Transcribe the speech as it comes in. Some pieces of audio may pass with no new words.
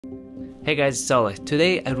Hey guys, it's Saleh.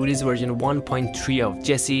 Today I released version 1.3 of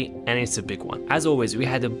Jesse and it's a big one. As always, we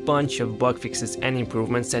had a bunch of bug fixes and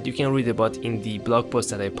improvements that you can read about in the blog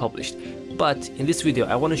post that I published. But in this video,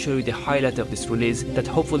 I want to show you the highlight of this release that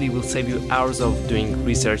hopefully will save you hours of doing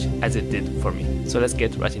research as it did for me. So let's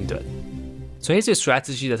get right into it. So here's a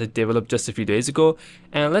strategy that I developed just a few days ago,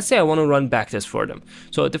 and let's say I want to run backtests for them.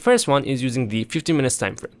 So the first one is using the 15 minutes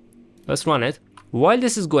time frame. Let's run it. While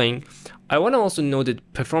this is going, I want to also know the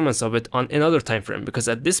performance of it on another time frame, because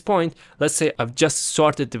at this point, let's say I've just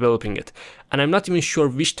started developing it and I'm not even sure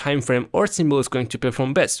which time frame or symbol is going to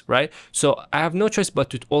perform best, right? So I have no choice but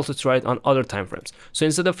to also try it on other time frames. So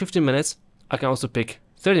instead of 15 minutes, I can also pick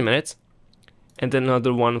 30 minutes and then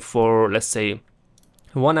another one for, let's say,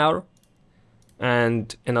 1 hour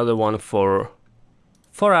and another one for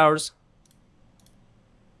 4 hours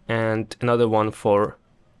and another one for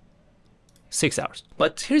 6 hours.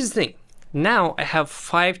 But here's the thing. Now I have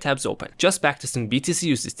 5 tabs open, just backtesting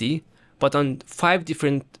BTC USDT, but on 5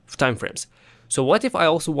 different time frames. So what if I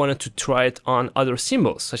also wanted to try it on other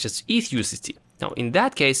symbols, such as ETH USDT? Now in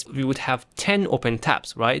that case, we would have 10 open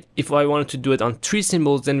tabs, right? If I wanted to do it on 3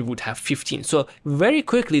 symbols, then we would have 15. So very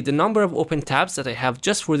quickly, the number of open tabs that I have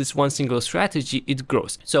just for this one single strategy, it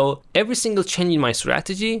grows. So every single change in my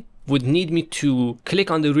strategy would need me to click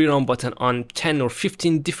on the rerun button on 10 or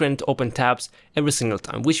 15 different open tabs every single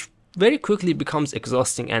time, which very quickly becomes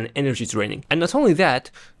exhausting and energy draining. And not only that,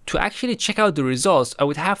 to actually check out the results, I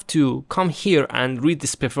would have to come here and read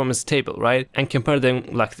this performance table, right? And compare them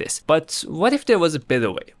like this. But what if there was a better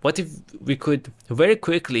way? What if we could very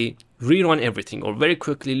quickly rerun everything, or very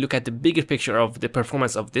quickly look at the bigger picture of the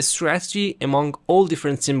performance of this strategy among all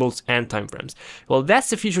different symbols and timeframes? Well,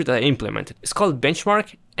 that's the feature that I implemented. It's called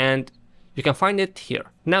benchmark, and you can find it here.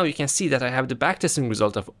 Now you can see that I have the backtesting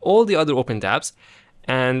result of all the other open tabs,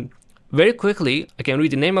 and very quickly I can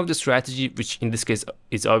read the name of the strategy, which in this case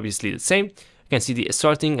is obviously the same. You can see the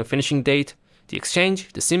starting and finishing date, the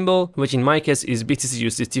exchange, the symbol, which in my case is BTC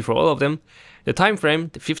USDT for all of them, the time frame,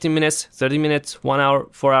 the 15 minutes, 30 minutes, 1 hour,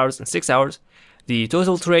 4 hours, and 6 hours, the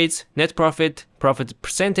total trades, net profit, profit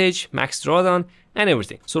percentage, max drawdown, and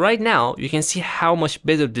everything. So right now you can see how much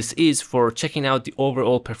better this is for checking out the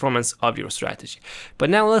overall performance of your strategy. But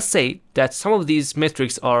now let's say that some of these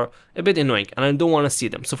metrics are a bit annoying and I don't want to see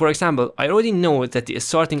them. So for example, I already know that the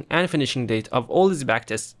starting and finishing date of all these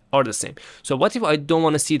backtests are the same. So what if I don't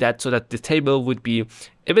want to see that, so that the table would be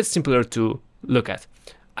a bit simpler to look at?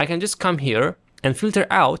 I can just come here and filter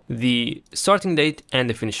out the starting date and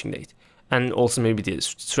the finishing date, and also maybe the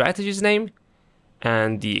strategy's name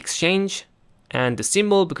and the exchange and the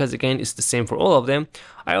symbol, because again it's the same for all of them.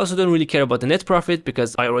 I also don't really care about the net profit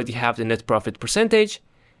because I already have the net profit percentage,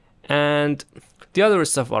 and the other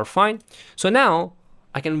stuff are fine. So now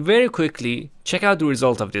I can very quickly check out the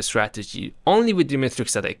result of this strategy only with the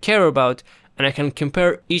metrics that I care about, and I can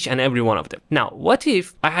compare each and every one of them. Now what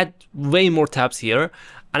if I had way more tabs here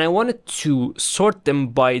and I wanted to sort them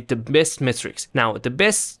by the best metrics? Now the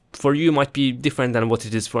best for you might be different than what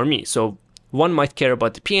it is for me. So one might care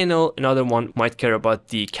about the P&L, another one might care about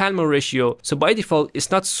the Kalman ratio. So by default,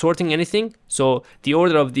 it's not sorting anything. So the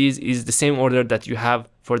order of these is the same order that you have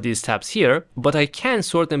for these tabs here, but I can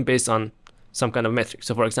sort them based on some kind of metric.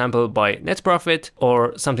 So for example, by net profit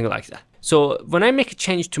or something like that. So when I make a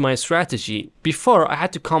change to my strategy, before I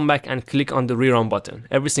had to come back and click on the rerun button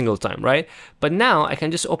every single time, right? But now I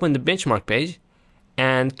can just open the benchmark page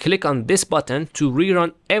and click on this button to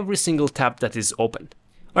rerun every single tab that is open.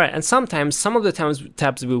 Alright, and sometimes some of the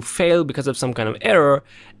tabs will fail because of some kind of error,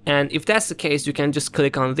 and if that's the case, you can just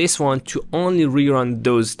click on this one to only rerun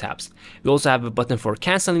those tabs. We also have a button for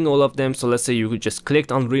canceling all of them. So let's say you just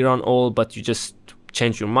clicked on rerun all, but you just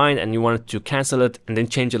changed your mind and you wanted to cancel it and then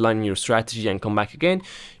change a line in your strategy and come back again,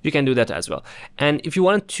 you can do that as well. And if you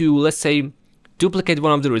wanted to, let's say, duplicate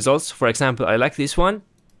one of the results, for example, I like this one,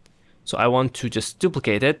 so I want to just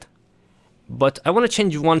duplicate it, but I want to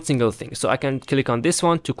change one single thing. So I can click on this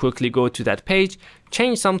one to quickly go to that page,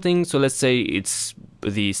 change something. So let's say it's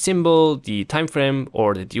the symbol, the time frame,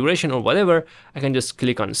 or the duration, or whatever. I can just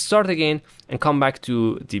click on start again and come back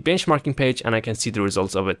to the benchmarking page, and I can see the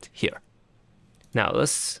results of it here. Now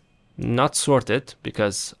let's not sort it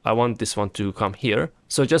because I want this one to come here.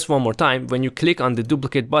 So just one more time, when you click on the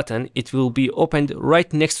duplicate button, it will be opened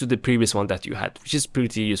right next to the previous one that you had, which is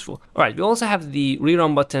pretty useful. All right, we also have the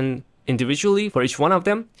rerun button individually for each one of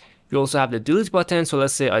them. We also have the delete button. So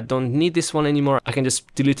let's say I don't need this one anymore, I can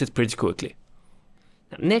just delete it pretty quickly.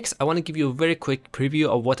 Next, I want to give you a very quick preview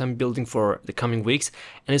of what I'm building for the coming weeks,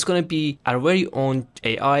 and it's going to be our very own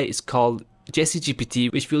AI. It's called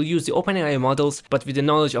JCGPT, which will use the OpenAI models, but with the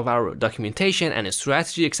knowledge of our documentation and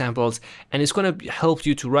strategy examples, and it's going to help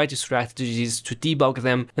you to write strategies, to debug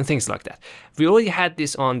them, and things like that. We already had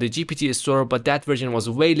this on the GPT store, but that version was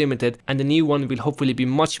way limited, and the new one will hopefully be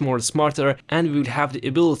much more smarter, and we will have the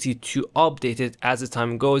ability to update it as the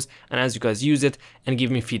time goes and as you guys use it and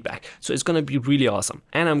give me feedback. So it's going to be really awesome,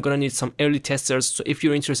 and I'm going to need some early testers. So if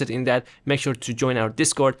you're interested in that, make sure to join our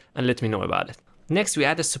Discord and let me know about it. Next, we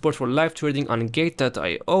added support for live trading on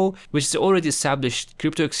gate.io, which is an already established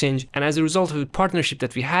crypto exchange, and as a result of the partnership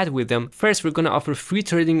that we had with them, first we're going to offer free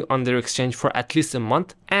trading on their exchange for at least a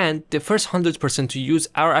month, and the first 100% to use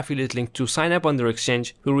our affiliate link to sign up on their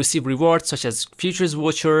exchange will receive rewards such as futures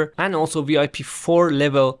voucher and also VIP 4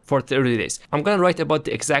 level for 30 days. I'm going to write about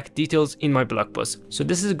the exact details in my blog post. So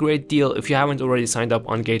this is a great deal if you haven't already signed up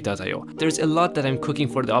on gate.io. There's a lot that I'm cooking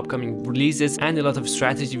for the upcoming releases and a lot of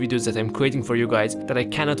strategy videos that I'm creating for you guys that I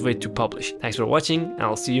cannot wait to publish. Thanks for watching, and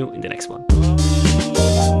I'll see you in the next one.